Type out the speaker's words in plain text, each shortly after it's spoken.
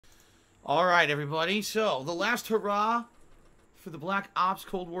Alright, everybody. So, the last hurrah for the Black Ops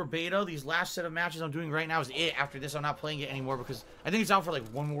Cold War beta. These last set of matches I'm doing right now is it. After this, I'm not playing it anymore because I think it's out for like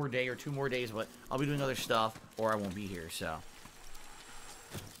 1 more day or 2 more days, but I'll be doing other stuff or I won't be here, so.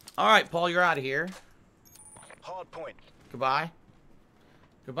 Alright, Paul, you're out of here. Hard point. Goodbye.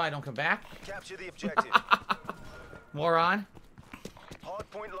 Goodbye, don't come back. Capture the objective. Moron. Hard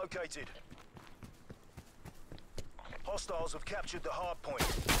point located. Hostiles have captured the hard point.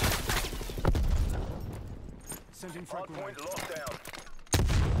 Sending Hard frag point grenade. locked down.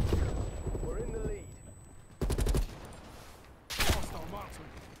 We're in the lead. Hostile marksman.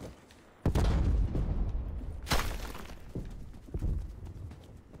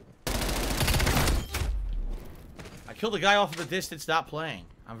 I killed the guy off of the distance, not playing.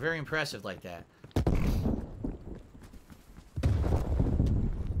 I'm very impressive like that.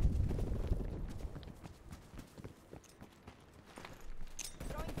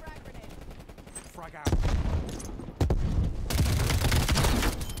 Throwing frag grenade. Frag out.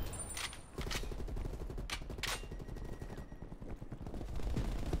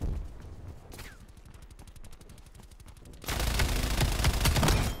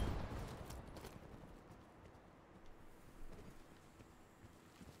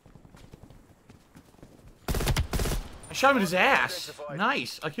 I shot him in his ass.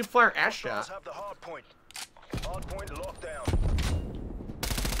 Nice. I can fire ass Hostiles shot. have the hard point. Hard point locked down.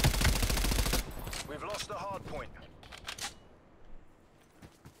 We've lost the hard point.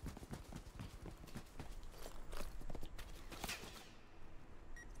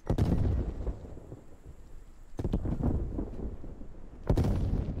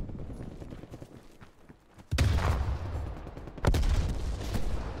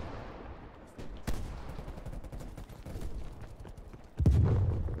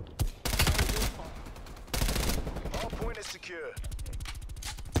 Hard point is secure.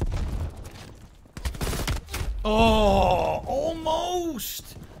 Oh,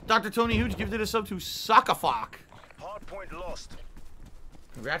 almost. Dr. Tony Huge gifted us up to Sockafok. Hard point lost.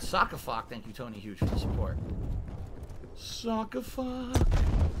 Congrats, Sockafok. Thank you, Tony Huge, for the support. Sockafok.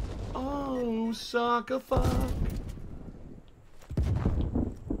 Oh, Sockafok.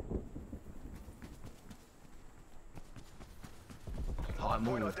 Oh, I Point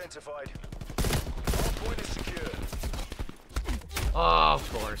moved. identified. Hard point is secure. Oh,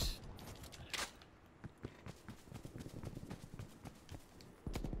 of course.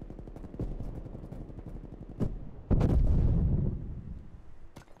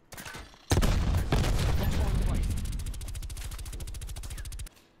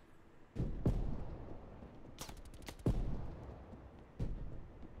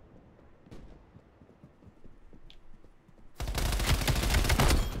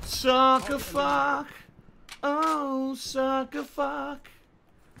 Sockafok. Oh, Sockafok.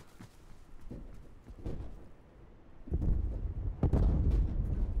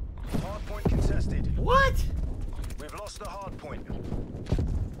 Hard point contested. What? We've lost the hard point.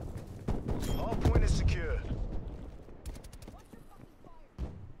 Hard point is secure.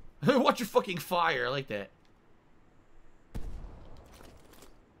 Watch your fucking fire. I like that.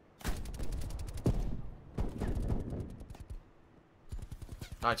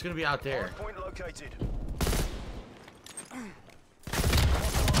 Alright, it's gonna be out there. Hard point located.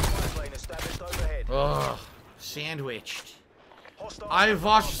 Hostile spy plane established overhead. Ugh. Sandwiched. Hostile I have the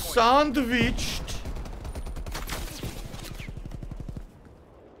was hard point. sandwiched.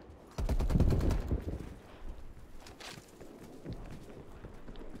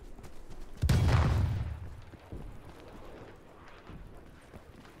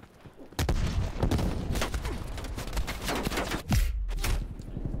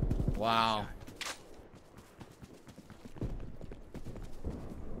 Wow.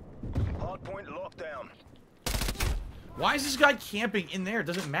 Hard point locked down. Why is this guy camping in there? It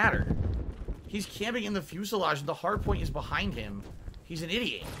doesn't matter. He's camping in the fuselage and the hard point is behind him. He's an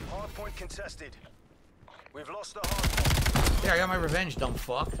idiot. Hard point contested. We've lost the hard point. There, I got my revenge, dumb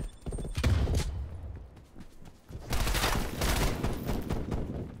fuck.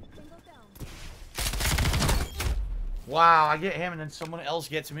 Wow, I get him and then someone else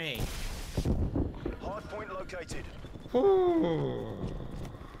gets me. Hard point located.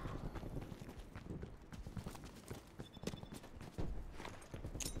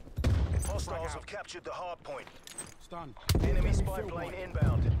 Hostiles have captured the hard point. Stun. Enemy spy plane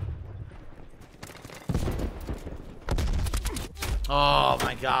inbound. Oh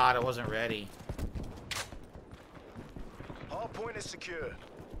my god, I wasn't ready. Hard point is secure.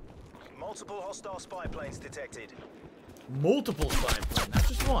 Multiple hostile spy planes detected. Multiple spy plane, not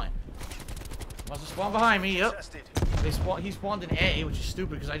just one. Must have spawned behind me, yep. Contested. He spawned in A, which is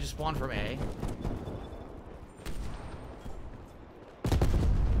stupid because I just spawned from A.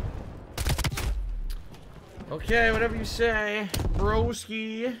 Okay, whatever you say,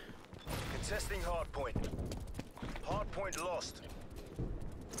 broski. Contesting hardpoint. Hardpoint lost.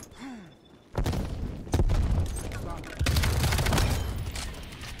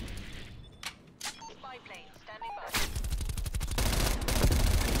 Spy plane standing by.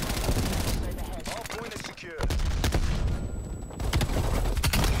 Hardpoint is secure.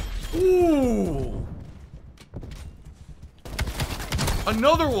 Ooh!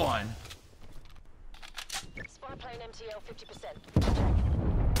 Another one! Spy plane MTL 50%.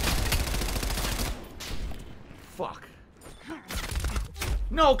 Fuck.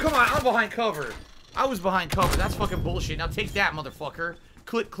 No, come on, I'm behind cover. I was behind cover. That's fucking bullshit. Now take that, motherfucker.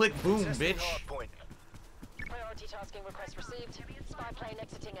 Click, click, boom, Contesting bitch. hardpoint. Priority tasking request received. Spy plane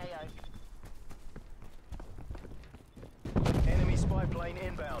exiting AO. Enemy spy plane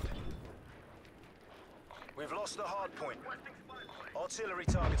inbound. We've lost the hardpoint. Artillery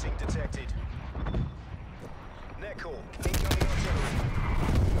targeting detected. Net call. Incoming artillery.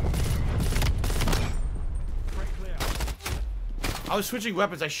 Threat clear. I was switching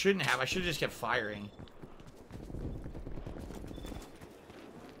weapons I shouldn't have. I should have just kept firing.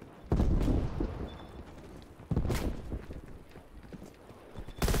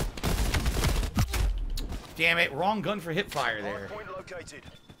 Damn it, wrong gun for hip fire there. Hardpoint located.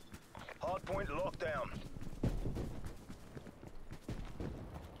 Hardpoint locked down.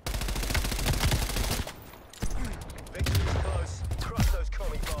 Victory is close. Crush those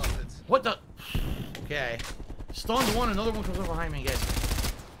commie bastards. What the? Okay. Stunned one, another one comes up behind me, guys.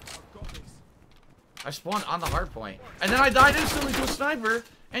 I've got this. I spawned on the hard point. And then I died instantly to a sniper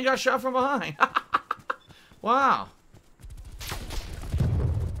and got shot from behind. Wow.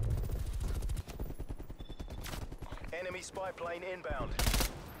 Enemy spy plane inbound.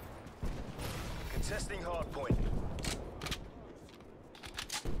 Contesting hardpoint.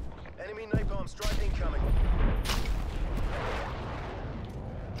 Enemy napalm strike incoming.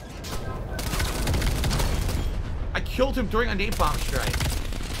 I killed him during a napalm strike.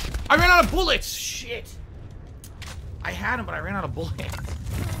 I ran out of bullets! Shit! I had him, but I ran out of bullets.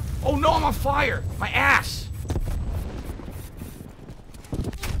 Oh no, I'm on fire! My ass!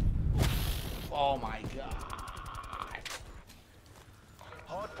 Oh my god.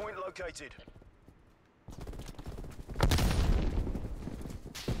 Hardpoint located.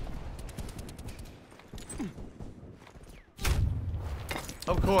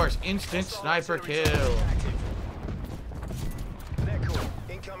 Of course, instant sniper kill. Net call.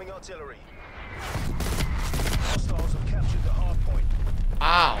 Incoming artillery. Hostiles have captured the hardpoint.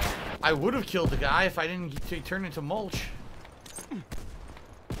 Ow. I would have killed the guy if I didn't turn into mulch.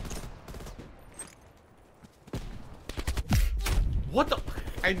 What the?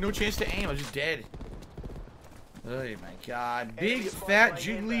 I had no chance to aim. I was just dead. Oh my god. Big, fat,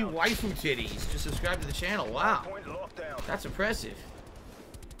 jiggly waifu titties. Just subscribe to the channel. Wow. Hardpoint locked down. That's impressive.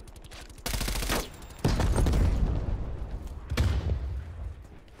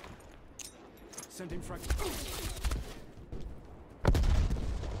 Sending frag.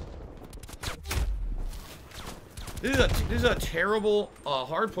 This is a terrible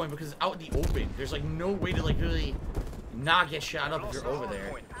hard point because it's out in the open. There's like no way to like really not get shot up if you're over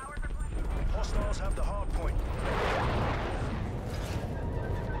there. Hostiles have the hardpoint.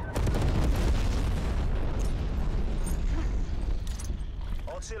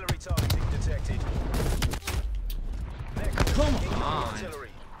 Artillery targeting detected. Come Incoming on. artillery.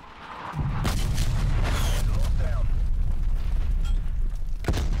 Locked down.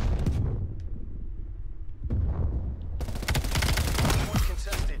 Hardpoint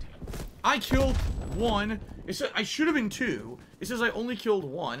contested. I killed one. It said I should have been two. It says I only killed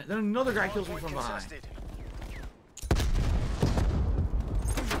one. Then another guy kills me Hardpoint from behind. contested.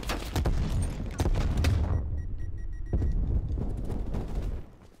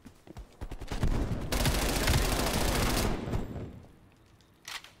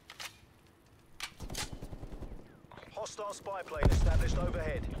 Hostile spy plane established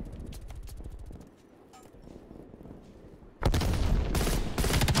overhead.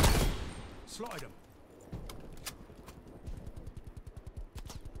 Slide him.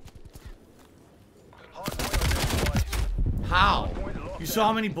 Hardpoint identified. How? Hardpoint locked You saw how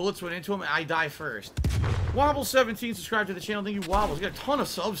down. many bullets went into him and I die first. Wobble17, subscribe to the channel. Thank you, Wobbles. You got a ton of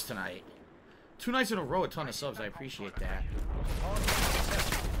subs tonight. 2 nights in a row, a ton of subs. I appreciate that. Hardpoint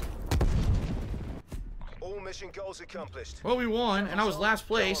contested. All mission goals accomplished. Well, we won, and I was last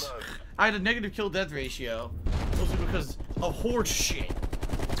place. I had a negative kill death ratio. Mostly because of horse shit.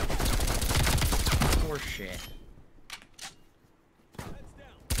 Horse shit.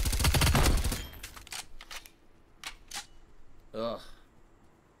 Ugh.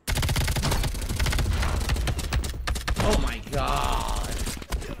 Oh my god.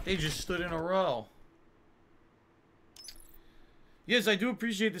 They just stood in a row. Yes, I do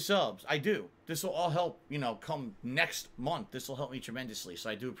appreciate the subs. I do. This will all help, you know, come next month. This will help me tremendously. So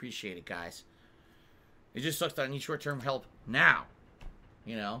I do appreciate it, guys. It just sucks that I need short-term help now.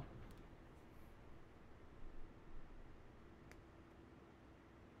 You know?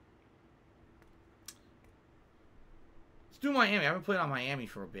 Let's do Miami. I haven't played on Miami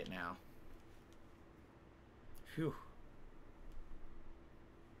for a bit now. Phew.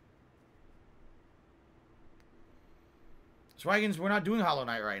 Swagons, we're not doing Hollow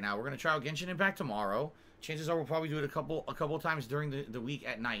Knight right now. We're going to try out Genshin Impact tomorrow. Chances are we'll probably do it a couple times during the week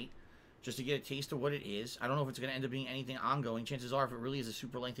at night, just to get a taste of what it is. I don't know if it's going to end up being anything ongoing. Chances are, if it really is a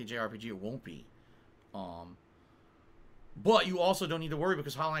super lengthy JRPG, it won't be. But you also don't need to worry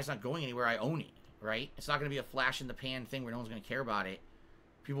because Hollow Knight's not going anywhere. I own it, right? It's not going to be a flash-in-the-pan thing where no one's going to care about it.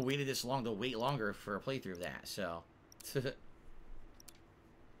 People waited this long, they'll wait longer for a playthrough of that, so...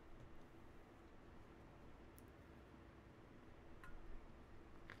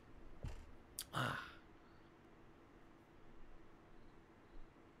 Ah.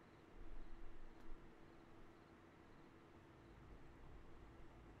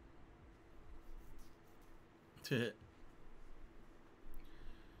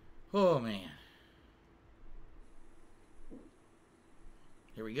 Oh, man.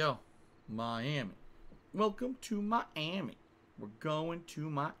 Here we go. Miami. Welcome to Miami. We're going to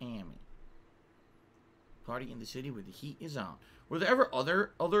Miami. Party in the city where the heat is on. Were there ever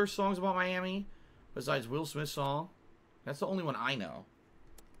other songs about Miami besides Will Smith's song? That's the only one I know.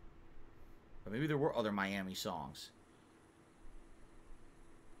 But maybe there were other Miami songs.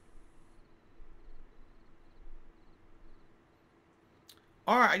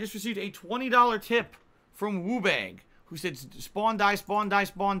 Alright, I just received a $20 tip from Woobag, who said, spawn die, spawn die,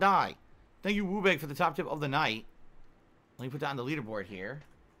 spawn die. Thank you, Woobag, for the top tip of the night. Let me put that on the leaderboard here.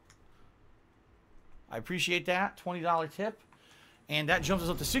 I appreciate that. $20 tip. And that jumps us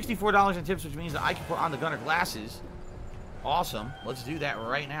up to $64 in tips, which means that I can put on the Gunner glasses. Awesome. Let's do that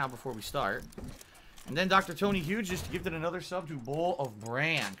right now before we start. And then Dr. Tony Hughes just gifted another sub to Bull of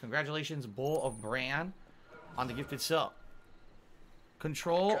Bran. Congratulations, Bull of Bran, on the gifted sub.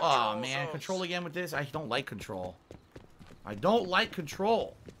 Control. Oh, man. Control again with this? I don't like Control. I don't like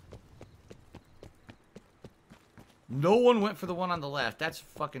Control. No one went for the one on the left. That's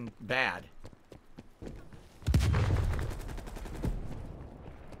fucking bad.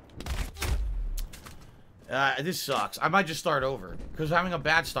 This sucks. I might just start over. Because having a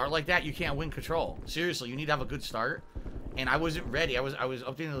bad start like that, you can't win Control. Seriously, you need to have a good start. And I wasn't ready. I was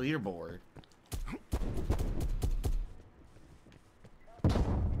updating the leaderboard.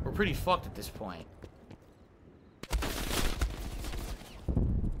 We're pretty fucked at this point.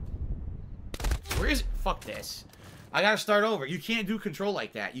 Where is it? Fuck this. I gotta start over. You can't do Control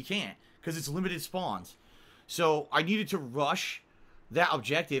like that. You can't. Because it's limited spawns. So, I needed to rush that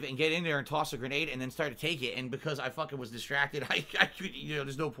objective and get in there and toss a grenade and then start to take it. And because I fucking was distracted, I you know,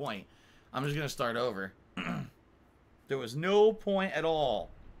 there's no point. I'm just gonna start over. There was no point at all.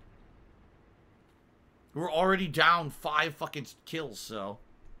 We're already down 5 fucking kills, so.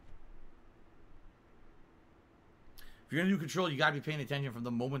 If you're gonna do Control, you gotta be paying attention from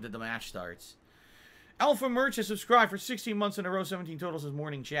the moment that the match starts. Alpha Merch has subscribed for 16 months in a row, 17 totals this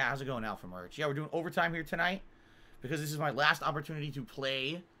morning. Chat, how's it going, Alpha Merch? Yeah, we're doing overtime here tonight because this is my last opportunity to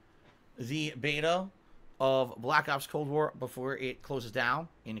play the beta of Black Ops Cold War before it closes down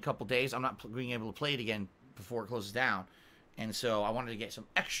in a couple days. I'm not being able to play it again before it closes down. And so I wanted to get some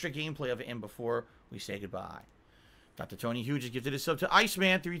extra gameplay of it in before we say goodbye. Dr. Tony Hughes has gifted a sub to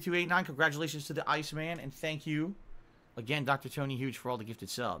Iceman3289. Congratulations to the Iceman, and thank you again, Dr. Tony Hughes, for all the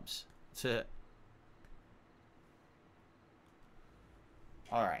gifted subs. That's it.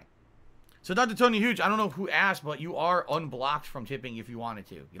 Alright. So, Dr. Tony Hughes, I don't know who asked, but you are unblocked from tipping if you wanted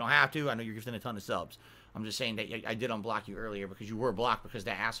to. You don't have to. I know you're gifting a ton of subs. I'm just saying that I did unblock you earlier because you were blocked because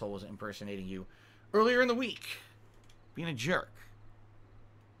that asshole was impersonating you earlier in the week. Being a jerk.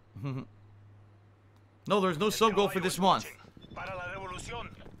 No, there's no sub goal for this month.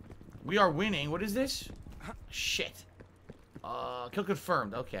 We are winning. What is this? Shit. Kill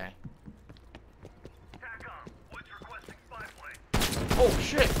confirmed. Okay. Oh,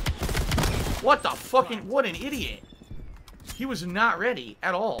 shit. What the fucking... What an idiot. He was not ready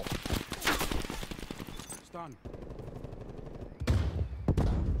at all. Stun.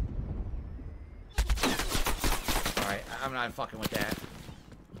 Alright, I'm not fucking with that.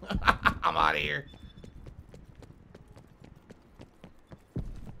 I'm out of here.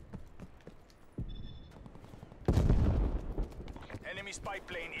 enemy spy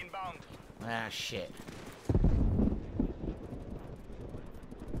plane inbound. Ah, shit.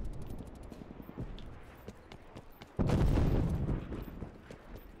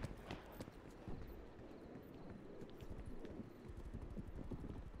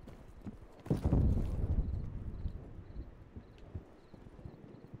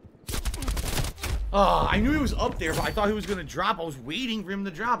 Oh, I knew he was up there, but I thought he was gonna drop. I was waiting for him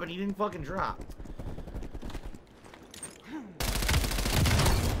to drop, and he didn't fucking drop.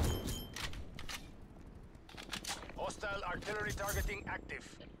 Hostile artillery targeting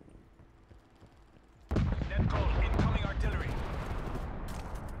active. Net call, incoming artillery.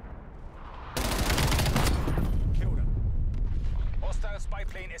 Killed her. Hostile spy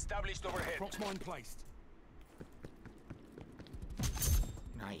plane established overhead. Prox mine placed.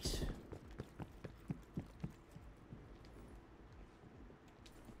 Nice.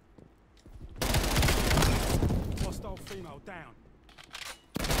 Hostile female down.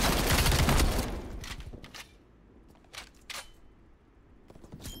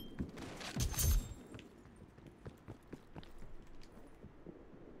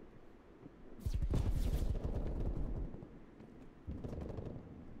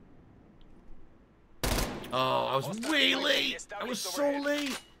 Oh, I was way late. I was so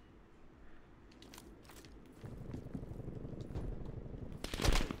late.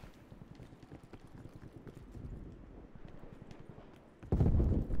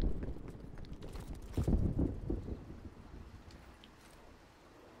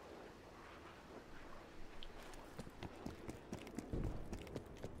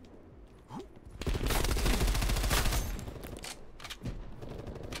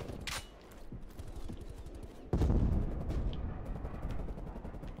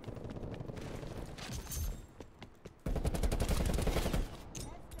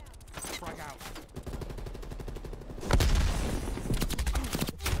 Frag out.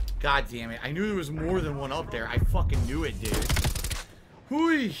 God damn it. I knew there was more than one up there. I fucking knew it, dude.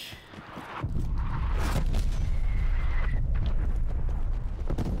 Hooey.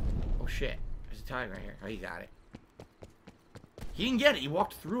 Oh, shit. There's a tag right here. Oh, you got it. He didn't get it. He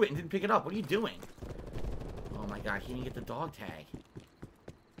walked through it and didn't pick it up. What are you doing? Oh, my God. He didn't get the dog tag.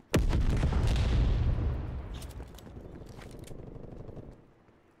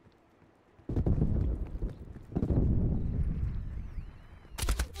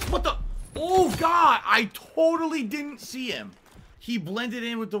 What the? Oh, God. I totally didn't see him. He blended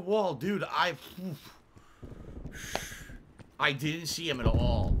in with the wall. Dude, I didn't see him at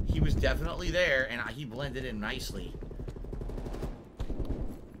all. He was definitely there, and he blended in nicely.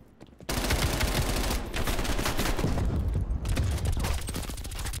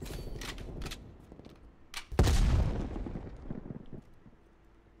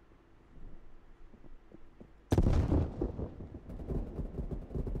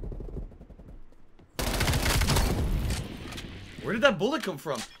 Where did that bullet come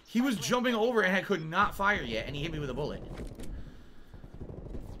from? He was jumping over and I could not fire yet, and he hit me with a bullet.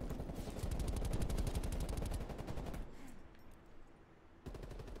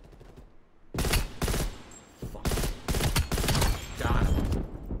 Fuck. Got him.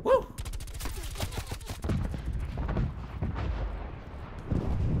 Woo!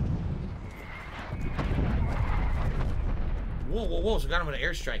 Whoa, whoa, whoa. So got him with an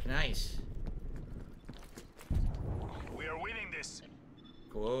airstrike. Nice. We are winning this.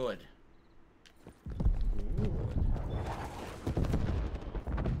 Good.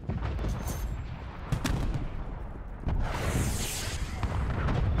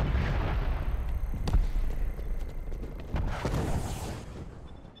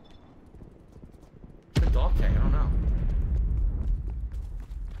 The dog tag, I don't know.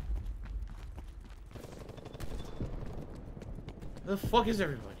 Where the fuck is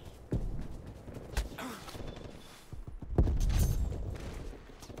everybody?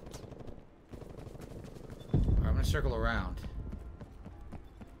 Circle around.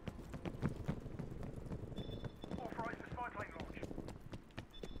 Authorize the spy plane launch.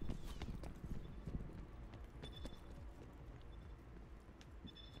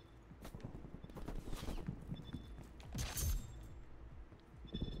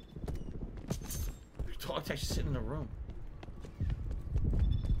 The dog's actually sitting in the room.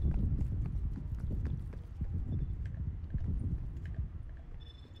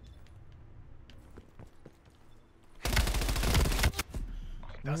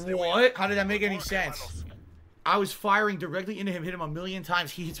 What? How did that make any sense? I was firing directly into him, hit him a million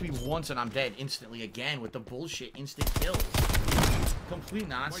times. He hits me once and I'm dead instantly again with the bullshit instant kills. Complete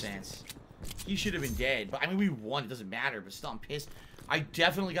nonsense. He should have been dead. But I mean, we won. It doesn't matter. But still, I'm pissed. I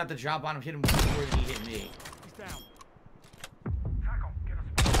definitely got the job on him, hit him more than he hit me. He's down. Tackle.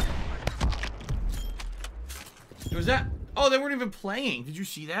 Was that? Oh, they weren't even playing. Did you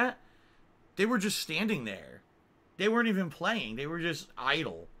see that? They were just standing there. They weren't even playing. They were just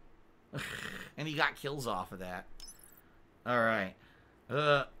idle. And he got kills off of that. Alright.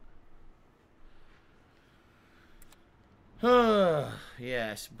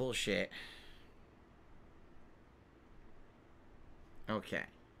 Yes, bullshit. Okay.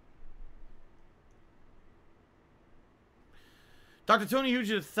 Dr. Tony Huge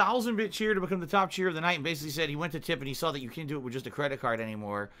did a 1,000-bit cheer to become the top cheer of the night and basically said he went to tip and he saw that you can't do it with just a credit card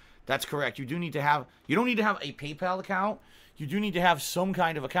anymore. That's correct. You don't need to have a PayPal account. You do need to have some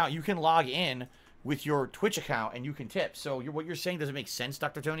kind of account. You can log in with your Twitch account and you can tip. So what you're saying doesn't make sense,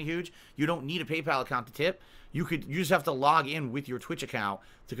 Dr. Tony Huge. You don't need a PayPal account to tip. You just have to log in with your Twitch account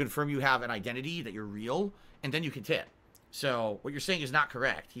to confirm you have an identity, that you're real, and then you can tip. So what you're saying is not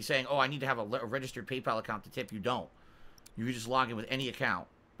correct. He's saying, oh, I need to have a registered PayPal account to tip. You don't. You can just log in with any account,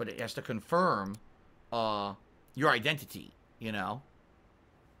 but it has to confirm your identity, you know?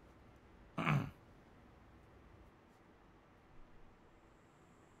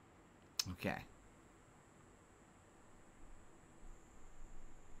 Okay.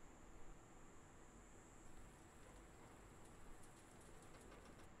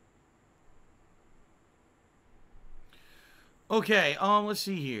 Okay, let's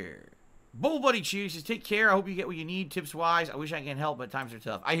see here. Bull Buddy Cheers says, take care. I hope you get what you need, tips-wise. I wish I can help, but times are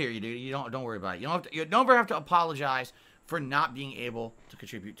tough. I hear you, dude. You don't worry about it. You don't ever have to apologize for not being able to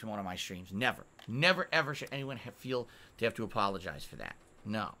contribute to one of my streams. Never. Never, ever should anyone feel they have to apologize for that.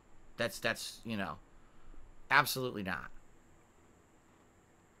 No. That's, you know, absolutely not.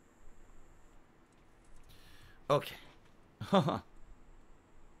 Okay.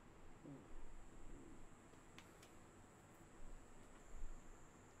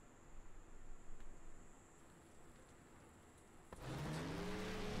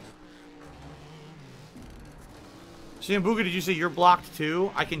 Sambuca, did you say you're blocked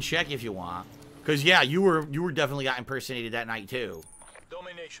too? I can check if you want. Cause yeah, you were definitely got impersonated that night too.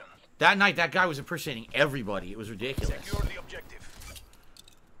 Domination. That night, that guy was impersonating everybody. It was ridiculous. Secure the objective.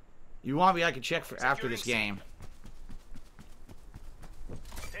 You want me? I can check for after this game.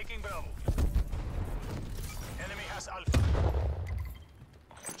 Taking Bravo. Enemy has Alpha.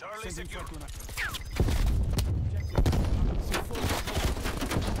 Charlie secure.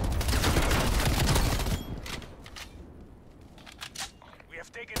 We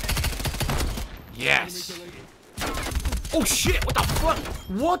have taken it. Yes. Oh shit! What the fuck?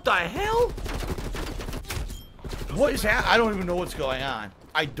 What the hell? What is happening? I don't even know what's going on.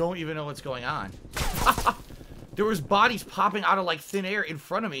 I don't even know what's going on. There was bodies popping out of like thin air in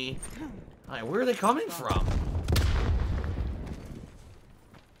front of me. Like, where are they coming from?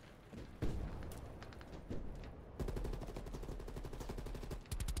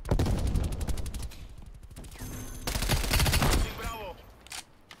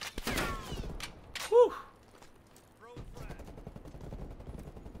 Whew.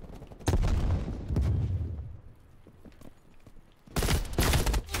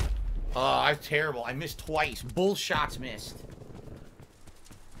 Oh, I'm terrible. I missed twice. Both shots missed.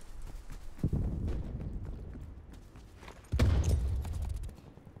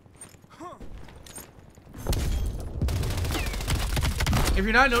 If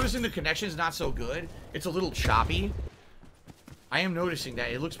you're not noticing the connection's not so good, it's a little choppy. I am noticing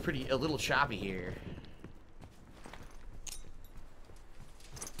that. It looks a little choppy here.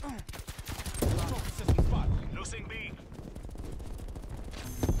 Losing B.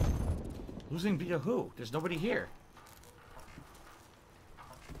 Losing B to who? There's nobody here.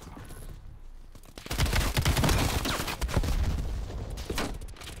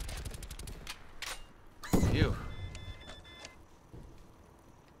 You.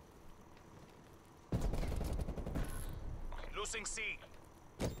 Losing C.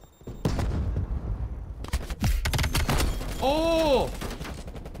 Oh!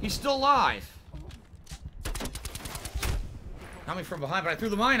 He's still alive. Coming from behind, but I threw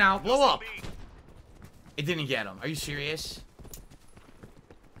the mine out. Blow up. It didn't get him. Are you serious?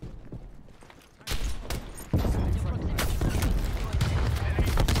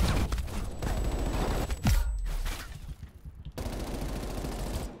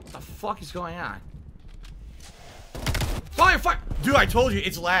 What the fuck is going on? Fire, fire! Dude, I told you,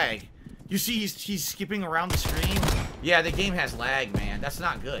 it's lag. You see he's skipping around the screen? Yeah, the game has lag, man. That's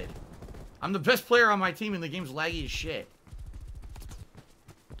not good. I'm the best player on my team and the game's laggy as shit.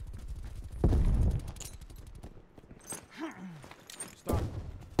 Stop.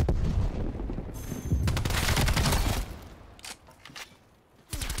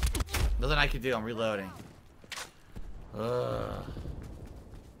 Nothing I can do, I'm reloading. Ugh.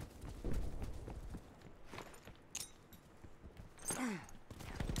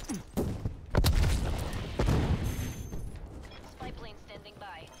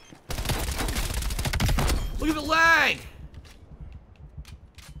 Look at the lag!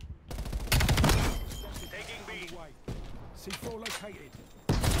 Taking B. Underway. C4 located.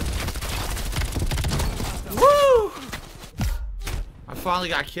 Woo! I finally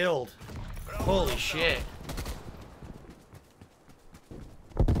got killed. Holy shit.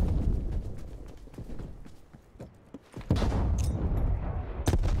 Hostile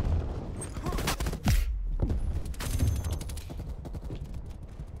spy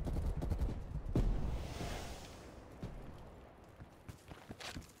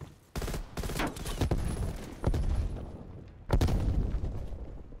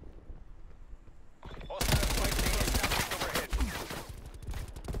established overhead.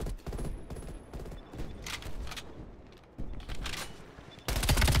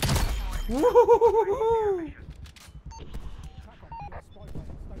 Woo!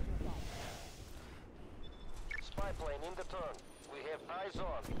 Spy plane in the turn. We have eyes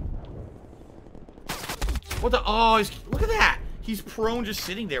on. What the? Oh, look at that. He's prone just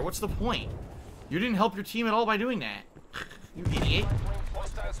sitting there. What's the point? You didn't help your team at all by doing that. You idiot.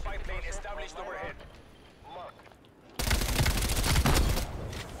 Hostile spy plane established overhead. Mark.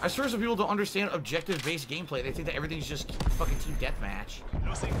 I swear some people don't understand objective-based gameplay. They think that everything's just fucking team deathmatch.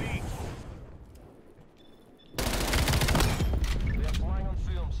 Losing B. We are flying on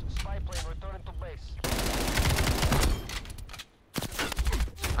fumes. Spy plane returning to base.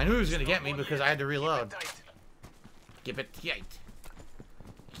 I knew he was gonna get me because I had to reload. Tight. Keep it tight.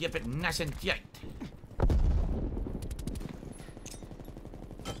 Keep it nice and tight.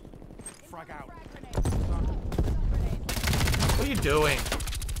 Frag out. What are you doing?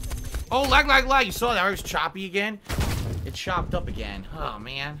 Oh, lag, lag, lag. You saw that? I was choppy again. It chopped up again. Oh,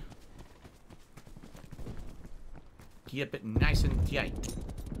 man. Keep it nice and tight.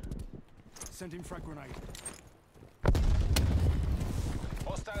 Sending frag grenade.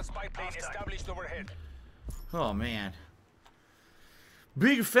 Hostile spy plane established overhead. Oh, man.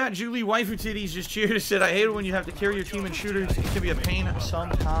 Big fat Julie waifu titties just cheered and said, I hate it when you have to carry your team in shooters. It can be a pain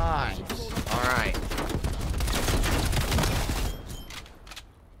sometimes. Alright.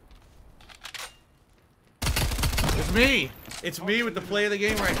 It's me. It's me with the play of the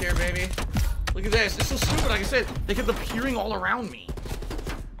game right here, baby. Look at this. It's so stupid. Like I said, they kept appearing all around me.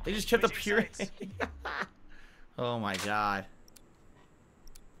 They just kept appearing. Oh, my God.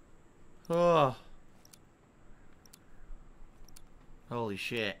 Oh. Holy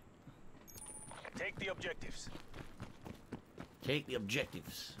shit. Take the objectives. Take the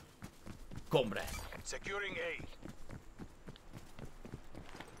objectives. Comrade. Securing A.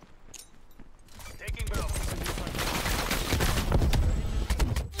 Taking Bravo.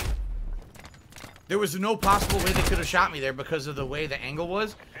 There was no possible way they could have shot me there because of the way the angle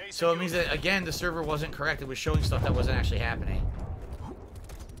was. So it means that, again, the server wasn't correct. It was showing stuff that wasn't actually happening.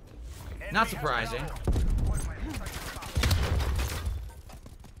 Not surprising.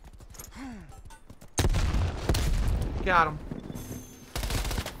 Got him.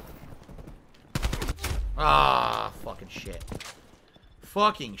 Ah, fucking shit.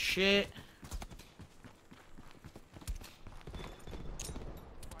 Fucking shit.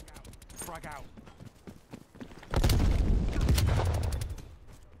 Frag out.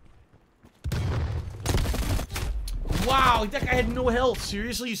 Wow, that guy had no health.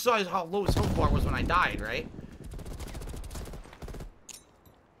 Seriously? You saw how low his health bar was when I died, right?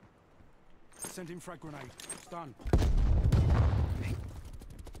 Sending frag grenade. Stun.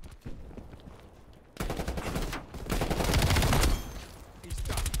 He's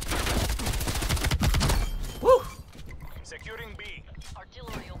done. Woo! Securing B.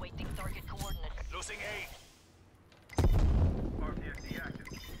 Artillery awaiting target coordinates. Losing A.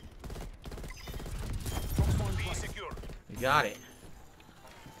 B secure. You got it.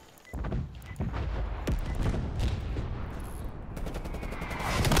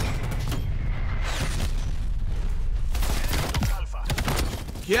 Alpha.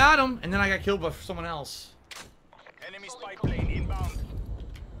 Got him! And then I got killed by someone else. Enemy spy plane inbound.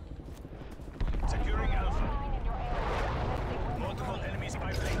 Securing Alpha. Multiple enemy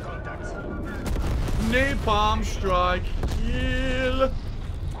spy plane contacts. Napalm strike. Kill.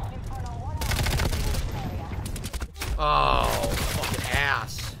 Oh, fucking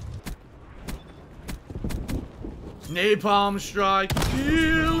ass. Napalm strike.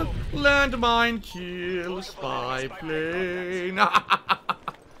 Kill. Landmine. Kill. Spy plane. Spy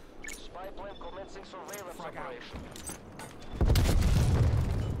plane commencing surveillance Frag out. operation.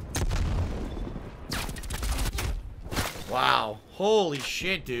 Wow. Holy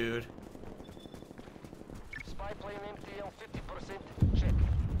shit, dude. Spy plane MTL 50%. Check.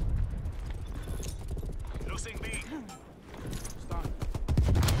 Losing B. Stun.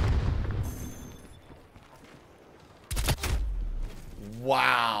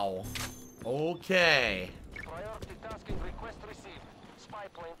 Okay. Priority tasking request received. Spy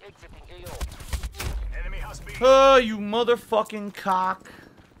plane exiting AO. Enemy has been. Oh, you motherfucking cock.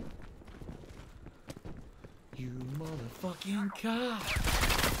 You motherfucking cock.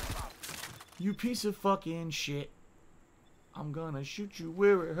 You piece of fucking shit. I'm gonna shoot you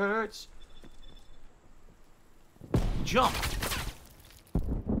where it hurts. Jump.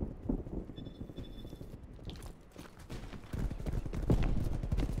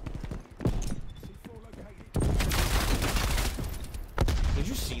 Did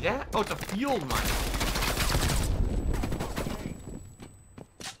you see that? Oh, it's a field mine.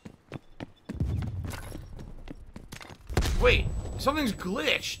 Wait, something's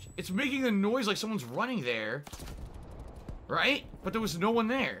glitched. It's making a noise like someone's running there. Right? But there was no one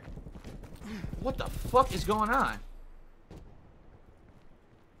there. What the fuck is going on?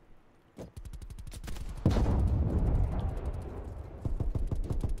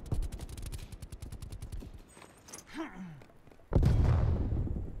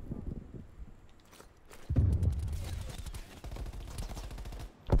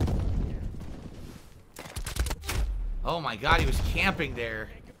 Oh my god, he was camping there.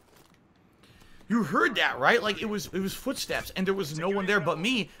 You heard that, right? Like it was footsteps and there was no one there but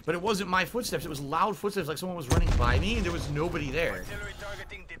me, but it wasn't my footsteps. It was loud footsteps like someone was running by me and there was nobody there. Artillery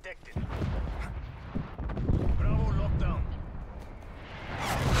targeting detected. Bravo lockdown.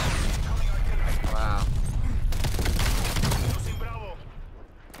 Incoming artillery. Wow. Losing Bravo.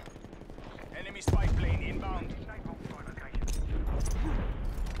 Enemy spy plane inbound.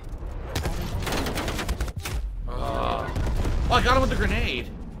 Oh, I got him with the grenade.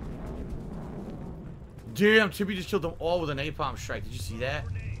 Damn, Tippy just killed them all with a napalm strike. Did you see that?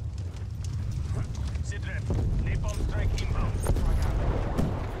 Sit rep. Napalm strike inbound.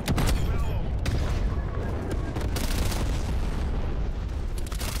 Bravo.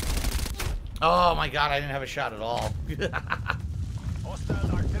 Oh my god, I didn't have a shot at all.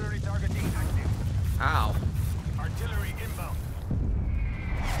 Hostile artillery targeting active. Ow. Artillery inbound.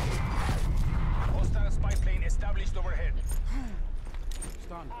 Hostile spy plane established overhead.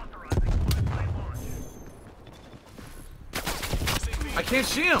 Stunned. I can't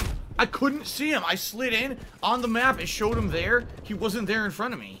see him. I couldn't see him. I slid in on the map. It showed him there. He wasn't there in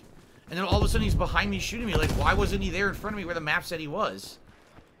front of me. And then all of a sudden he's behind me shooting me. Like, why wasn't he there in front of me where the map said he was?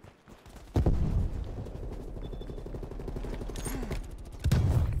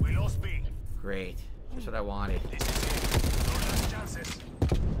 We lost B. Great. That's what I wanted. This is it. No last chances.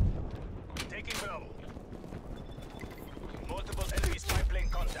 Taking Bravo. Multiple enemy spy plane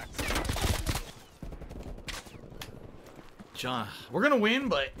contacts. John, we're gonna win,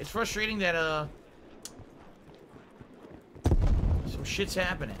 but it's frustrating that some shit's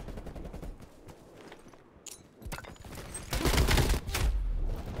happening.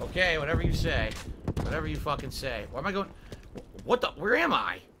 Okay, whatever you say. Whatever you fucking say. Where am I going? What the? Where am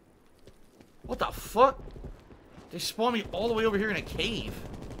I? What the fuck? They spawned me all the way over here in a cave.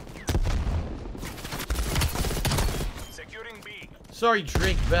 Securing B. Sorry,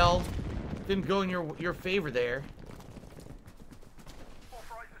 Drake Bell. Didn't go in your favor there.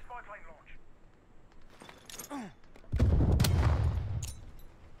 Authorize the spy plane launch.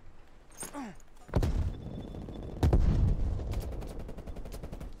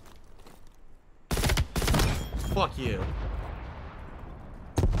 Fuck you.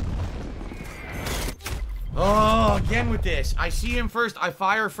 Oh, again with this. I see him first. I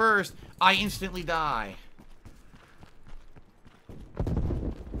fire first. I instantly die.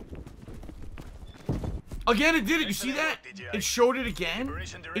 Again, it did it. You see that? It showed it again.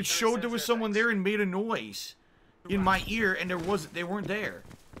 It showed there was someone there and made a noise in my ear, and they weren't there.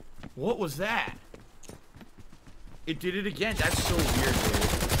 What was that? It did it again. That's so weird, dude.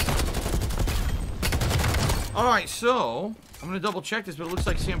 Alright, so I'm gonna double check this, but it looks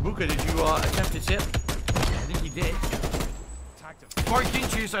like Sambuca, did you attempt to tip? I think you did. Mark King,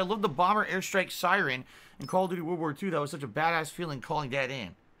 cheers. I love the bomber airstrike siren in Call of Duty World War II. That was such a badass feeling calling that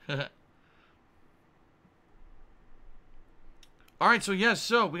in. Alright, so yes,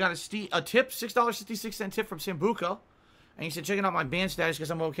 so we got a tip, $6.66 tip from Sambuca. And he said, checking out my ban status because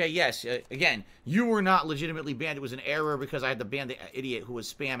I'm okay. Yes, again, you were not legitimately banned. It was an error because I had to ban the idiot who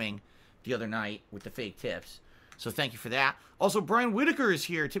was spamming the other night with the fake tips. So thank you for that. Also, Brian Whitaker is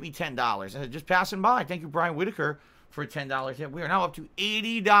here. Tipped me $10. And just passing by. Thank you, Brian Whitaker, for a $10 tip. We are now up to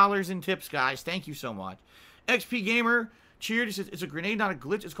 $80 in tips, guys. Thank you so much. XP Gamer cheered. He says, it's a grenade, not a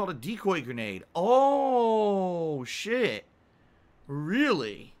glitch. It's called a decoy grenade. Oh, shit.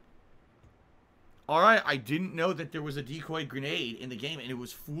 Really? Alright, I didn't know that there was a decoy grenade in the game, and it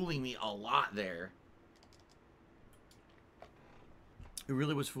was fooling me a lot there. It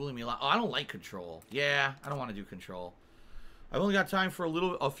really was fooling me a lot. Oh, I don't like Control. Yeah, I don't want to do Control. I've only got time for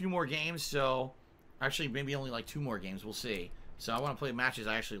a few more games, so actually maybe only like 2 more games. We'll see. So I want to play matches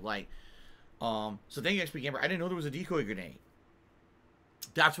I actually like. So thank you, XP Gamer. I didn't know there was a decoy grenade.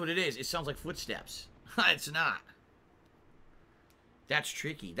 That's what it is. It sounds like footsteps. It's not. That's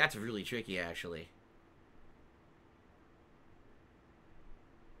tricky. That's really tricky, actually.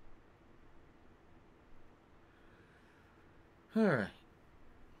 Alright.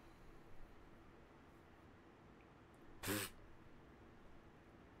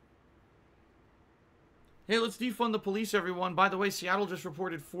 Hey, let's defund the police, everyone. By the way, Seattle just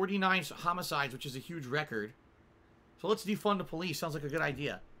reported 49 homicides, which is a huge record. So let's defund the police. Sounds like a good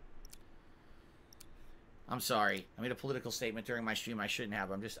idea. I'm sorry. I made a political statement during my stream I shouldn't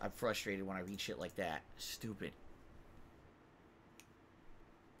have. I'm frustrated when I read shit like that. Stupid.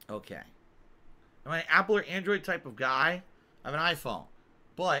 Okay. I'm an Apple or Android type of guy. I have an iPhone.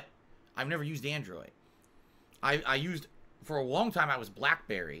 But I've never used Android. I used, for a long time, I was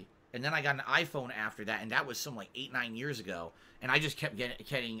BlackBerry. And then I got an iPhone after that, and that was some like 8-9 years ago. And I just kept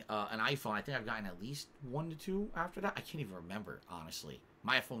getting an iPhone. I think I've gotten at least 1 to 2 after that. I can't even remember, honestly.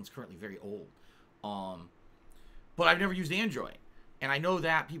 My iPhone's currently very old. But I've never used Android. And I know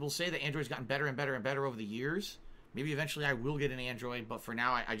that people say that Android's gotten better and better and better over the years. Maybe eventually I will get an Android, but for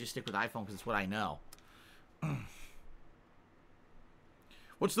now I just stick with iPhone because it's what I know.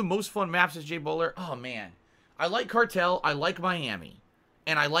 What's the most fun maps, says Jay Bowler? Oh, man. I like Cartel. I like Miami.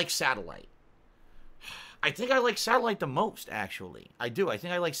 And I like Satellite. I think I like Satellite the most, actually. I do. I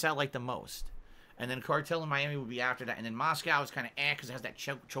think I like Satellite the most. And then Cartel and Miami would be after that. And then Moscow is kind of because it has that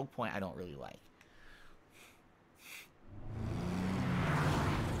choke point I don't really like.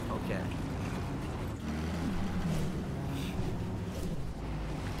 Okay.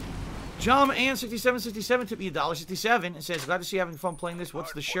 John and 6767 took me $1.67 and says, glad to see you having fun playing this.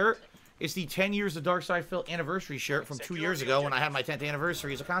 What's the shirt? It's the 10 years of Dark Side Phil anniversary shirt from 2 years ago when I had my 10th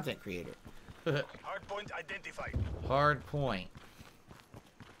anniversary as a content creator. Hard point identified. Hard point.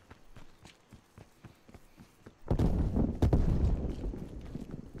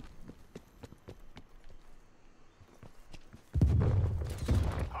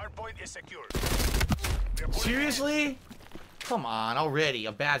 Hard point is secured. Seriously? Come on, already.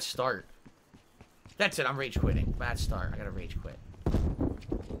 A bad start. That's it, I'm rage quitting. Bad start. I gotta rage quit.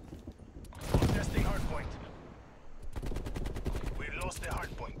 Testing hard point. We lost the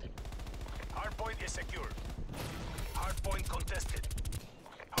hard point. Hard point is secured. Hard point contested.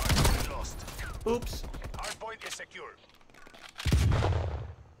 Hard point lost. Oops. Hard point is secured.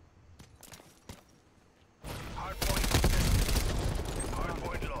 Hard point contested. Hard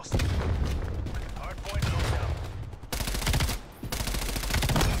point lost. Hard point locked down.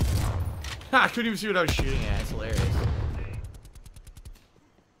 I couldn't even see what I was shooting at. It's hilarious.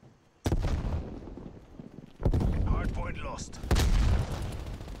 Hardpoint lost.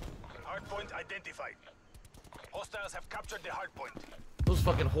 Hardpoint identified. Hostiles have captured the hardpoint. Those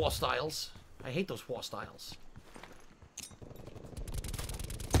fucking hostiles. I hate those hostiles.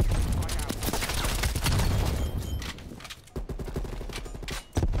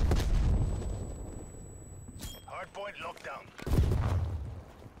 Hardpoint locked down.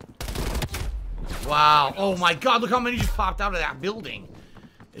 Wow. Oh my god, look how many just popped out of that building.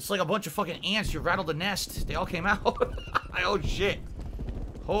 It's like a bunch of fucking ants. You rattled the nest. They all came out. Oh shit.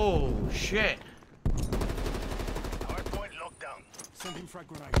 Oh shit. Hardpoint locked down. Sending frag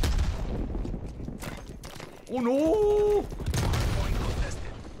grenade. Oh no. Hardpoint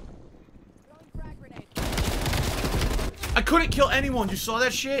contested. I couldn't kill anyone. You saw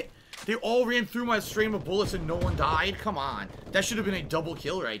that shit? They all ran through my stream of bullets and no one died? Come on. That should have been a double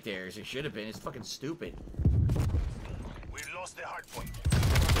kill right there. As it should have been. It's fucking stupid. We lost the hardpoint.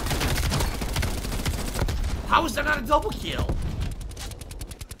 How is that not a double kill?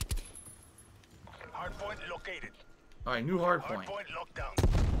 Hardpoint located. Alright, new hard point. Hardpoint locked down.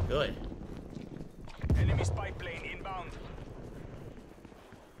 Good. Enemy spy plane inbound.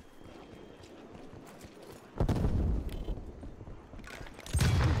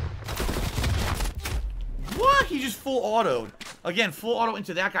 What? He just full autoed. Again, full auto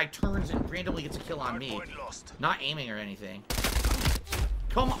into that guy, turns and randomly gets a kill on me. Hardpoint lost. Not aiming or anything.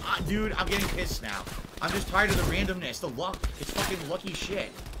 Come on, dude. I'm getting pissed now. I'm just tired of the randomness. The luck. It's fucking lucky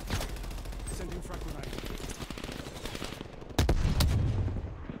shit. Sending frag grenade.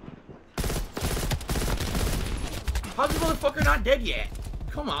 How's this motherfucker not dead yet?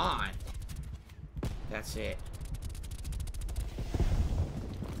 Come on. That's it.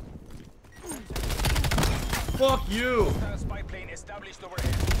 Fuck you. Hostile spy plane established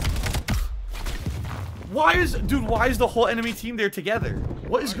overhead. Why is the whole enemy team there together?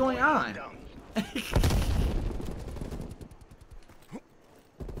 What is going on?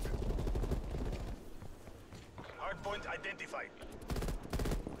 Hardpoint identified.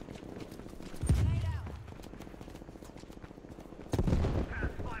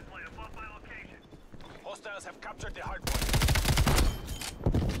 Hostiles have captured the hardpoint.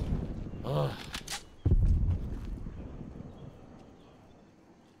 Ugh.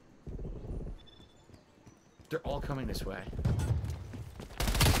 They're all coming this way.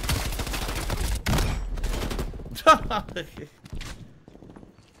 Hardpoint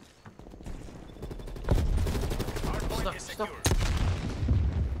is Stop. secure.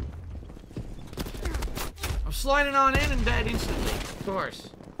 I'm sliding on in and dead instantly. Of course.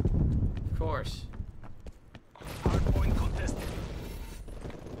 Of course. Hardpoint contested.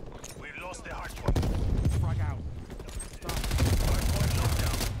 We lost the hardpoint. Frag out. Hardpoint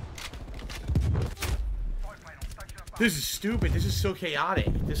lockdown. This is stupid. This is so chaotic.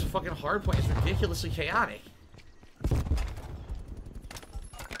 This fucking hardpoint is ridiculously chaotic.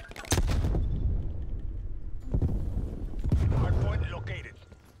 Hardpoint located.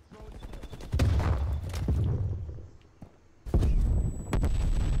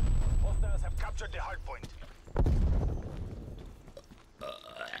 Hostiles have captured the hardpoint.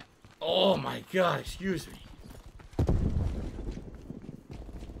 Oh my god, excuse me.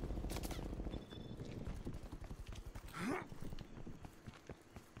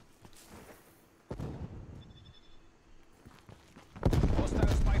 Hostile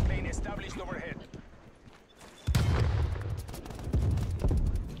spy plane established overhead.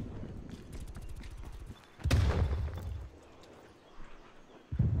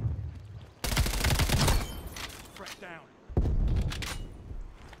 Frag down.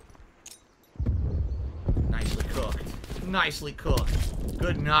 Nicely cooked. Nicely cooked.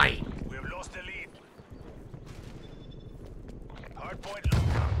 Good night. We have lost the lead. Hardpoint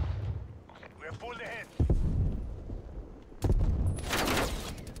lockdown. We have pulled ahead.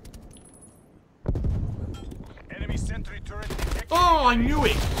 Enemy sentry turret detected. Oh, I knew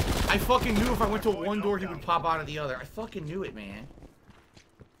it! I fucking knew if I went to one door, he would pop out of the other. I fucking knew it, man.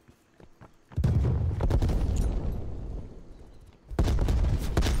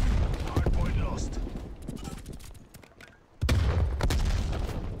 Hardpoint lost.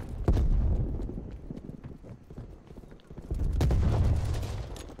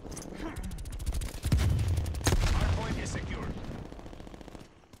 Hardpoint is secure.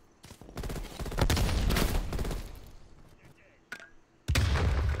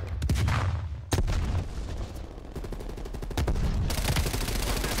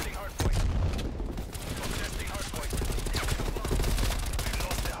 Contesting hardpoint. Contesting hardpoint. We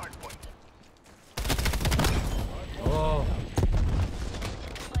lost the hardpoint. Oh,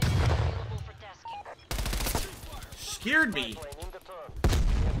 Flight available for tasking. scared me. Plane in the turn. We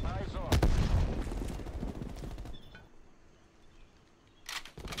have eyes on.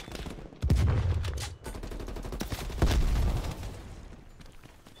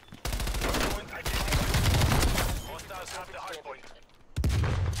 Hardpoint identified. Hostiles have the hardpoint.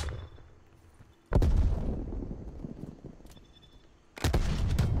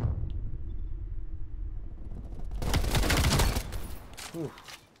 Ooh.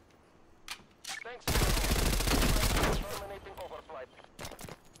 Thanks. Terminating overflight.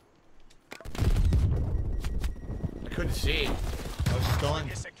 I couldn't see. I was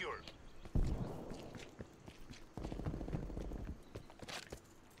stunned. Is secure.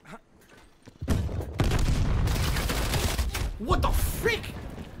 What the frick?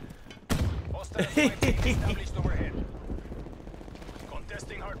 Hostile spy plane established overhead.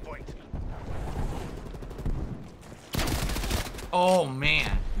 Contesting hardpoint. Oh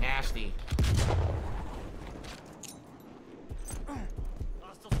man, nasty.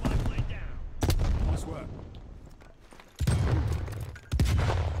 Nice work.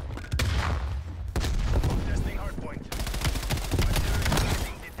 Contesting hardpoint.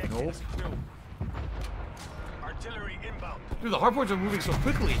 Artillery detected. Nope. Artillery inbound. Dude, the hardpoints are moving so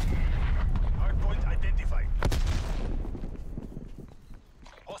quickly. Hardpoint identified.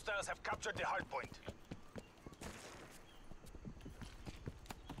 Hostiles have captured the hardpoint.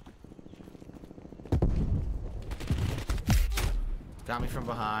 Got me from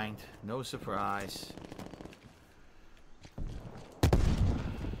behind. No surprise.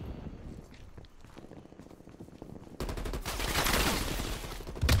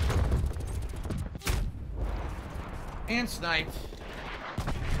 And sniped.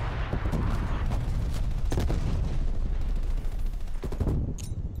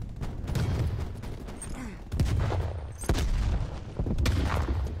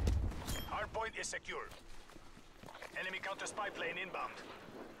 Hardpoint is secure. Enemy counter spy plane inbound.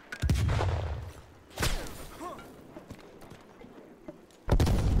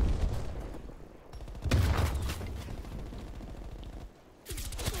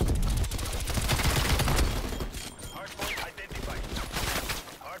 Hardpoint identified.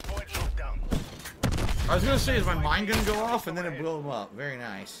 Hardpoint locked down. I was gonna say, is my mine gonna go off and then it blow them up? Very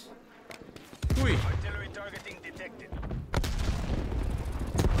nice. Whee. Artillery targeting detected.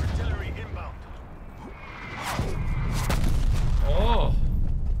 Artillery inbound. Oh.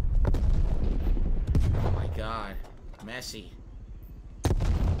 Oh my god. Messy.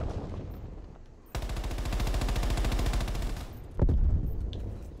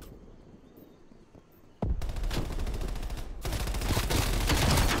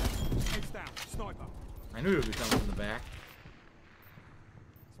 Heads down. Sniper. I knew he would be coming from the back.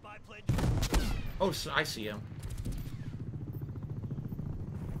 Spy plane. Oh, so I see him.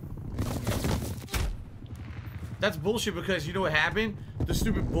 That's bullshit because you know what happened? The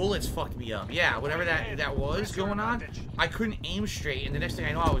stupid bullets fucked me up. Yeah, whatever that was going on, I couldn't aim straight, and the next thing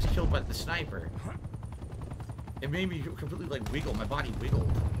I know, I was killed by the sniper. It made me completely like wiggle. My body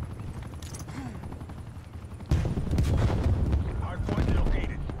wiggled. Hardpoint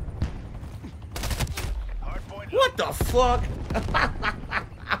located. Hardpoint. What the fuck?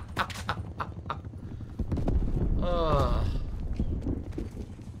 Ugh.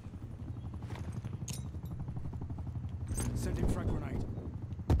 Sending frag grenade.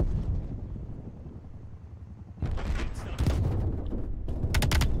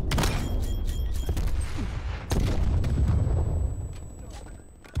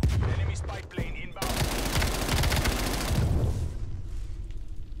 Enemy spy plane inbound.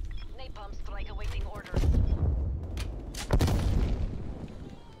 Napalm strike awaiting orders.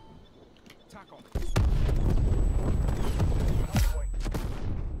 Tack on. Hardpoint.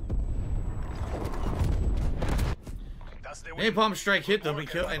 That's the win. Napalm strike hit them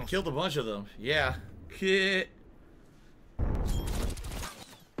and killed a bunch of them. Yeah. Kit.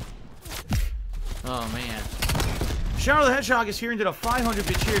 Oh man. Shadow the Hedgehog is here and did a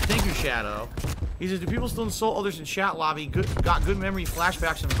 500-bit cheer. Thank you, Shadow. He says, do people still insult others in chat lobby? Got good memory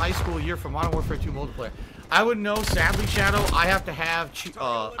flashbacks from high school year from Modern Warfare 2 multiplayer. I wouldn't know. Sadly, Shadow, I have to have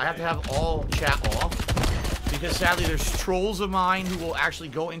all chat off because sadly there's trolls of mine who will actually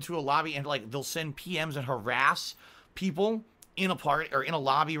go into a lobby and like they'll send PMs and harass people in a party or in a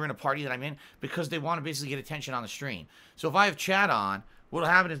lobby or in a party that I'm in because they want to basically get attention on the stream. So if I have chat on, what'll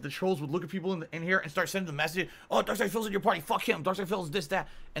happen is the trolls would look at people in here and start sending the message, oh, Darkside Phil's in your party, fuck him, Darkside Phil's this, that,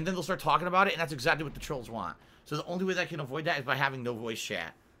 and then they'll start talking about it, and that's exactly what the trolls want. So the only way that I can avoid that is by having no voice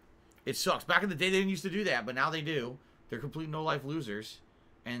chat. It sucks. Back in the day, they didn't used to do that, but now they do. They're complete no-life losers,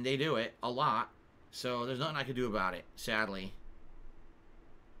 and they do it a lot, so there's nothing I can do about it, sadly.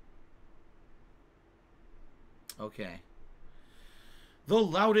 Okay. The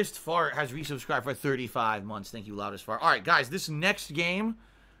Loudest Fart has resubscribed for 35 months. Thank you, Loudest Fart. All right, guys, this next game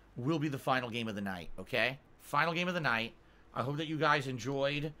will be the final game of the night, okay? Final game of the night. I hope that you guys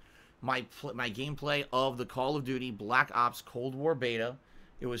enjoyed my gameplay of the Call of Duty Black Ops Cold War beta.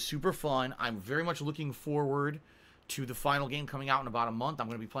 It was super fun. I'm very much looking forward to the final game coming out in about a month. I'm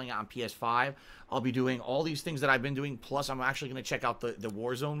going to be playing it on PS5. I'll be doing all these things that I've been doing, plus I'm actually going to check out the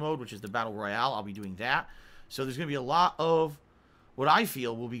Warzone mode, which is the Battle Royale. I'll be doing that. So there's going to be a lot of what I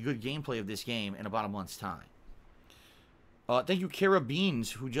feel will be good gameplay of this game in about a month's time. Thank you, Kara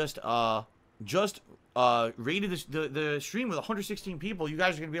Beans, who just rated the stream with 116 people. You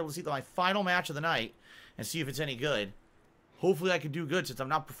guys are going to be able to see my final match of the night and see if it's any good. Hopefully I can do good since I'm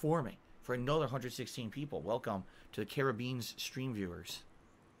not performing for another 116 people. Welcome to the Kara Beans stream viewers.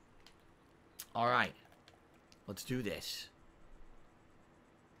 All right. Let's do this.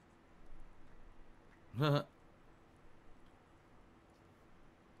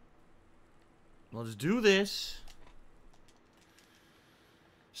 Let's do this.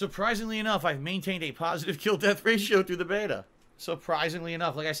 Surprisingly enough, I've maintained a positive kill-death ratio through the beta. Surprisingly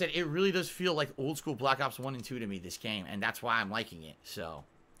enough. Like I said, it really does feel like old-school Black Ops 1 and 2 to me, this game. And that's why I'm liking it. So,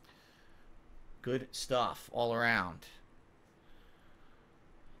 good stuff all around.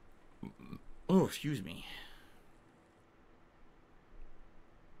 Oh, excuse me.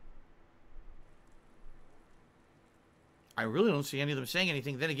 I really don't see any of them saying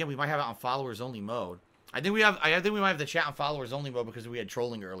anything. Then again, we might have it on followers only mode. I think we might have the chat on followers only mode because we had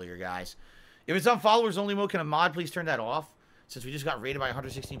trolling earlier, guys. If it's on followers only mode, can a mod please turn that off? Since we just got raided by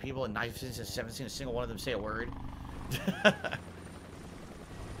 116 people and I've haven't seen a single one of them say a word.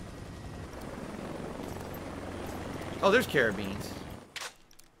 Oh, there's carabines.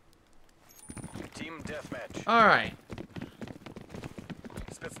 Team deathmatch. All right.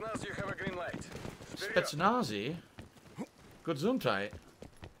 Spetsnaz, you have a green light. Spetsnazi? Good zoom tight.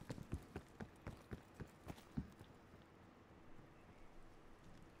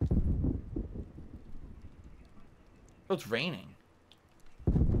 Oh, it's raining.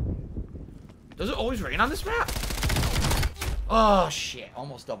 Does it always rain on this map? Oh, shit.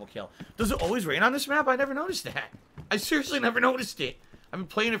 Almost double kill. Does it always rain on this map? I never noticed that. I seriously never noticed it. I've been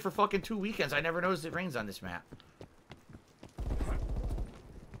playing it for fucking 2 weekends. I never noticed it rains on this map.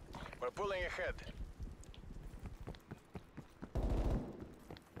 We're pulling ahead.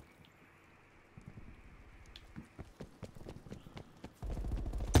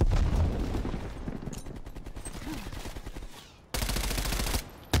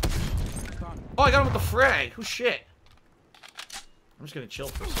 Oh, I got him with the frag. Oh, shit. I'm just gonna chill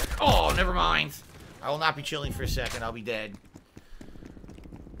for a second. Oh, never mind. I will not be chilling for a second. I'll be dead.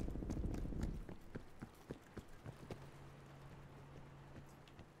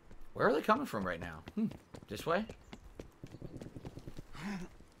 Where are they coming from right now? This way?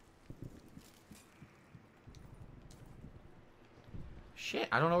 Shit,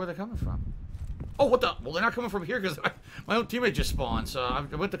 I don't know where they're coming from. Oh, what the? Well, they're not coming from here because my own teammate just spawned, so I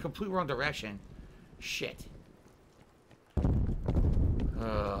went the complete wrong direction. Shit.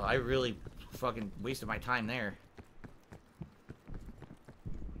 I really fucking wasted my time there.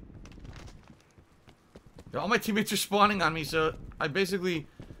 All my teammates are spawning on me, so I basically...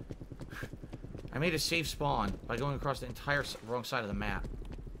 I made a safe spawn by going across the entire wrong side of the map.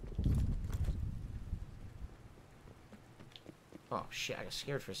 Oh, shit, I got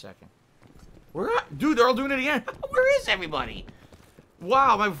scared for a second. Dude, they're all doing it again. Where is everybody?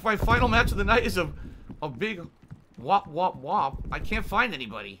 Wow, my final match of the night is a big wop, wop, wop. I can't find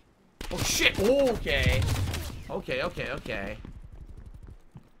anybody. Oh, shit. Okay. Okay.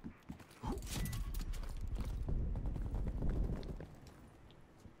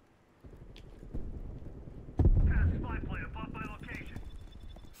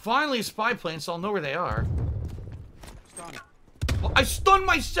 Finally, a spy plane, so I'll know where they are. Oh, I stunned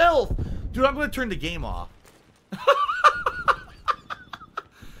myself! Dude, I'm gonna turn the game off.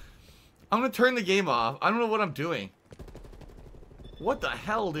 I'm gonna turn the game off. I don't know what I'm doing. What the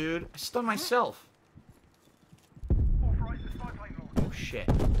hell, dude? I stunned myself. Oh, shit.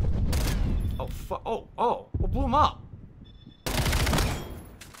 Oh, fuck. Oh. What blew him up?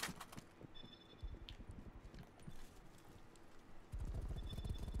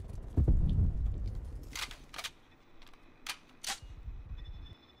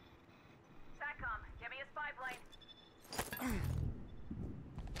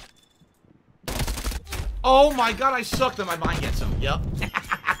 Oh my god, I sucked and my mind gets him. Yep.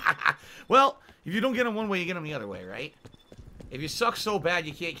 Well, if you don't get him one way, you get him the other way, right? If you suck so bad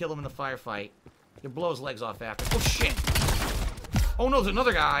you can't kill him in the firefight, you blow his legs off after. Oh shit! Oh no, there's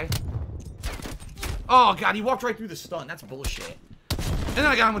another guy. Oh god, he walked right through the stun. That's bullshit. And then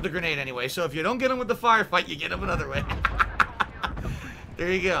I got him with the grenade anyway, so if you don't get him with the firefight, you get him another way.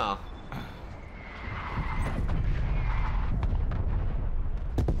 There you go.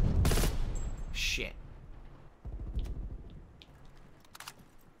 Shit.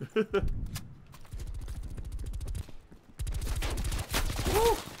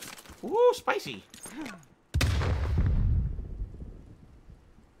 Woo! Woo, spicy.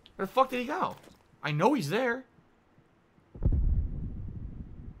 Where the fuck did he go? I know he's there.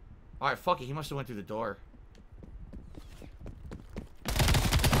 Alright, fuck it. He must have went through the door.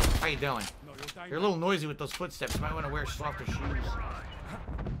 How you doing? You're a little noisy with those footsteps. You might want to wear softer shoes.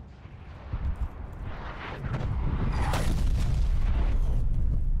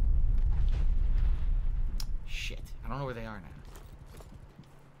 Shit. I don't know where they are now.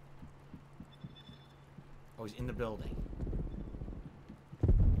 Oh, he's in the building.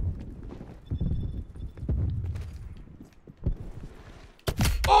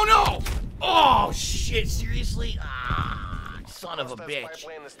 Oh no! Oh shit, seriously? Ah, son of a bitch.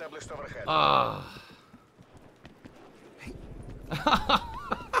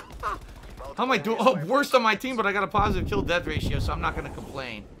 How am I doing? Oh, worst on my team, but I got a positive kill death ratio, so I'm not gonna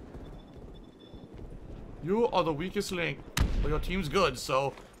complain. You are the weakest link. But your team's good,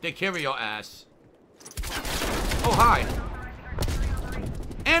 so they carry your ass. Oh, hi.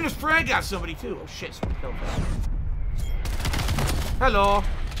 And his friend got somebody too. Oh shit, someone killed him. Hello.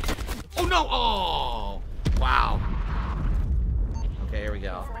 Oh no! Oh! Wow. Okay, here we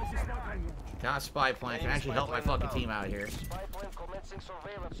go. Got a spy plane. I can actually help my fucking team out here.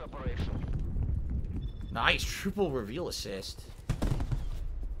 Nice, triple reveal assist.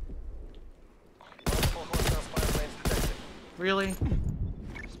 Really?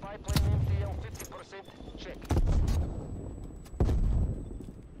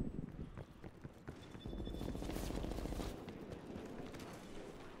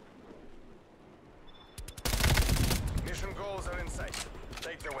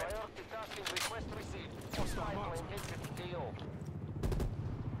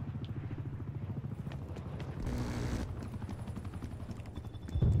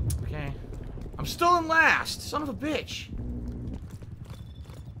 still in last. Son of a bitch.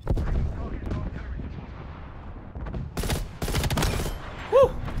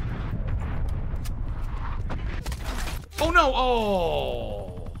 Woo! Oh no!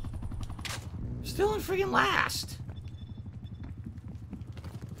 Oh! Still in friggin' last.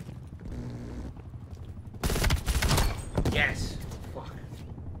 Yes. Fuck.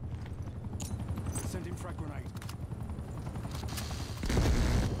 Sending frag grenade.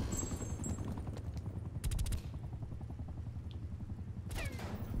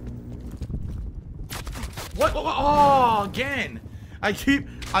 What? Oh, again.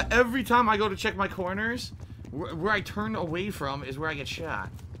 Every time I go to check my corners, where I turn away from is where I get shot.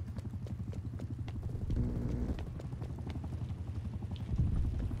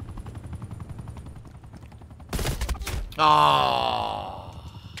 Oh.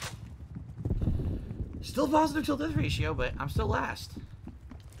 Still positive till death ratio, but I'm still last.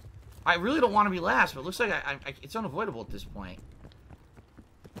 I really don't want to be last, but it looks like it's unavoidable at this point.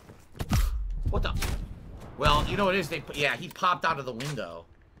 What the? Well, you know what it is? Yeah, he popped out of the window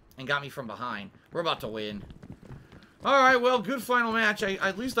and got me from behind. We're about to win. Alright, well, good final match.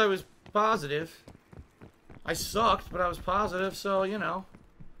 At least I was positive. I sucked, but I was positive, so, you know.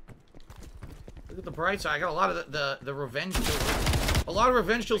 Look at the bright side. I got a lot of the revenge kills. A lot of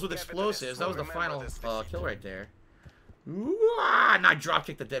revenge kills with explosives. That was the final kill right there. Ooh, and I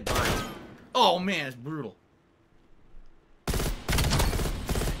drop-kicked the dead body. Oh, man, it's brutal.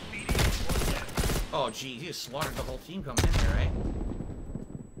 Oh, geez, he just slaughtered the whole team coming in there, right?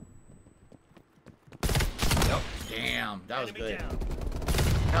 Yep. Damn, that was good.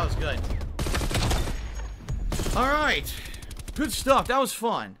 That was good. Alright. Good stuff. That was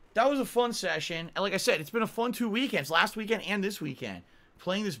fun. That was a fun session. And like I said, it's been a fun 2 weekends. Last weekend and this weekend.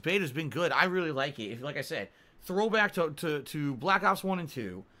 Playing this beta has been good. I really like it. Like I said, throwback to Black Ops 1 and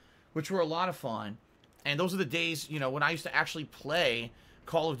 2, which were a lot of fun. And those are the days, you know, when I used to actually play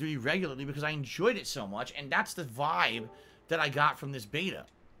Call of Duty regularly because I enjoyed it so much, and that's the vibe that I got from this beta.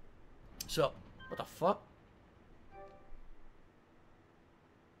 So, what the fuck?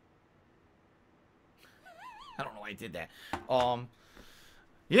 I don't know why I did that.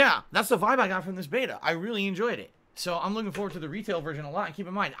 Yeah, that's the vibe I got from this beta. I really enjoyed it. So, I'm looking forward to the retail version a lot. And keep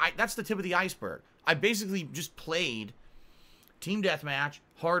in mind, that's the tip of the iceberg. I basically just played Team Deathmatch,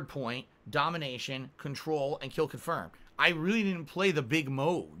 Hardpoint, Domination, Control, and Kill Confirmed. I really didn't play the big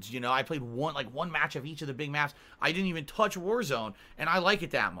modes, you know. I played one match of each of the big maps. I didn't even touch Warzone, and I like it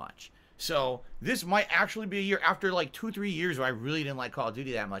that much. So, this might actually be a year, after like 2-3 years where I really didn't like Call of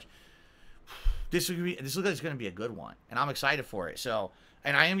Duty that much. This looks like it's going to be a good one, and I'm excited for it. So,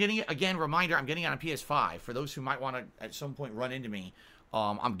 and I am getting it, again, reminder, I'm getting it on PS5. For those who might want to, at some point, run into me,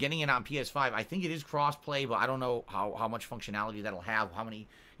 I'm getting it on PS5. I think it is cross-play, but I don't know how much functionality that'll have, how many,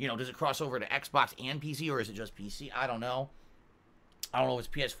 you know, does it cross over to Xbox and PC, or is it just PC? I don't know. I don't know if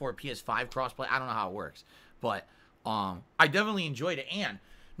it's PS4 or PS5 crossplay. I don't know how it works. But I definitely enjoyed it. And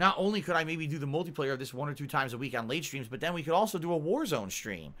not only could I maybe do the multiplayer of this 1 or 2 times a week on late streams, but then we could also do a Warzone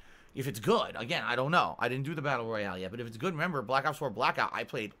stream. If it's good. Again, I don't know. I didn't do the Battle Royale yet. But if it's good, remember, Black Ops 4 Blackout, I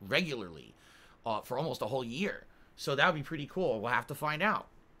played regularly for almost a whole year. So that would be pretty cool. We'll have to find out.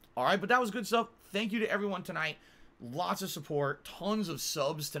 All right, but that was good stuff. Thank you to everyone tonight. Lots of support. Tons of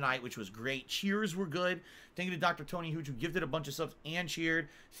subs tonight, which was great. Cheers were good. Thank you to Dr. Tony Hooch, who gifted a bunch of subs and cheered.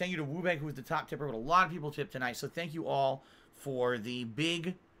 Thank you to Wubeg, who was the top tipper, but a lot of people tipped tonight. So thank you all for the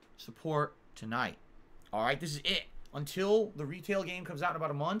big support tonight. All right, this is it. Until the retail game comes out in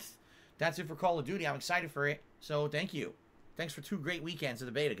about a month, that's it for Call of Duty. I'm excited for it. So thank you. Thanks for 2 great weekends of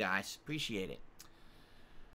the beta, guys. Appreciate it.